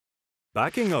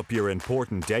Backing up your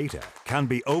important data can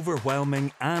be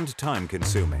overwhelming and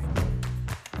time-consuming.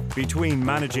 Between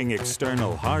managing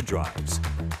external hard drives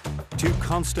to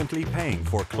constantly paying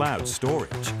for cloud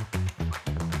storage,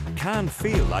 can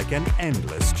feel like an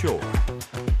endless chore.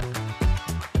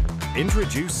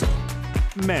 Introducing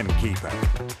MemKeeper,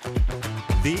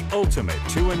 the ultimate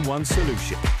two-in-one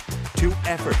solution to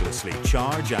effortlessly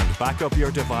charge and back up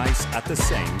your device at the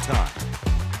same time.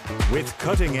 With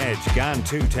cutting-edge GAN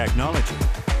 2 technology,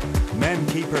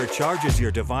 MemKeeper charges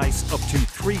your device up to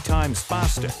 3 times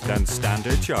faster than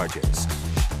standard charges,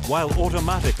 while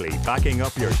automatically backing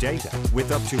up your data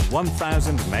with up to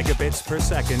 1,000 megabits per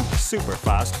second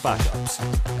super-fast backups.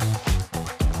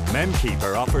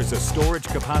 MemKeeper offers a storage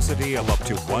capacity of up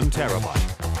to 1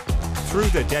 terabyte. Through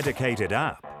the dedicated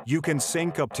app, you can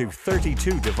sync up to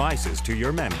 32 devices to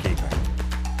your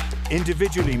MemKeeper.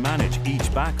 Individually manage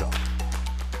each backup,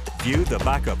 view the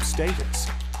backup status,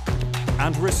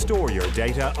 and restore your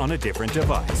data on a different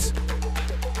device.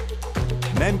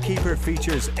 MemKeeper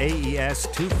features AES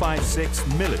 256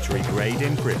 military-grade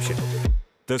encryption,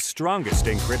 the strongest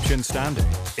encryption standard,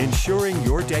 ensuring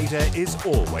your data is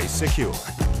always secure.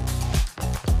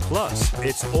 Plus,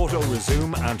 its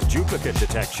auto-resume and duplicate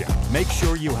detection makes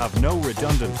sure you have no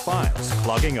redundant files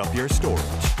clogging up your storage.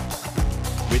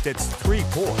 With its 3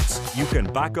 ports, you can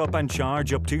back up and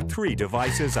charge up to 3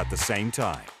 devices at the same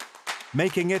time,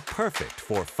 making it perfect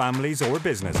for families or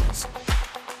businesses.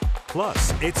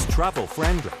 Plus, it's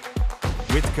travel-friendly,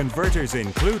 with converters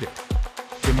included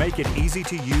to make it easy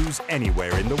to use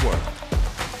anywhere in the world.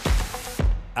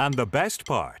 And the best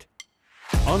part,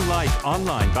 unlike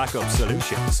online backup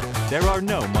solutions, there are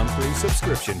no monthly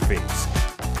subscription fees.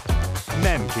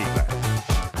 MemKeeper,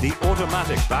 the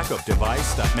automatic backup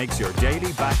device that makes your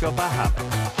daily backup a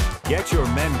habit. Get your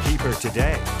MemKeeper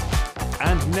today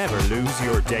and never lose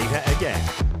your data again.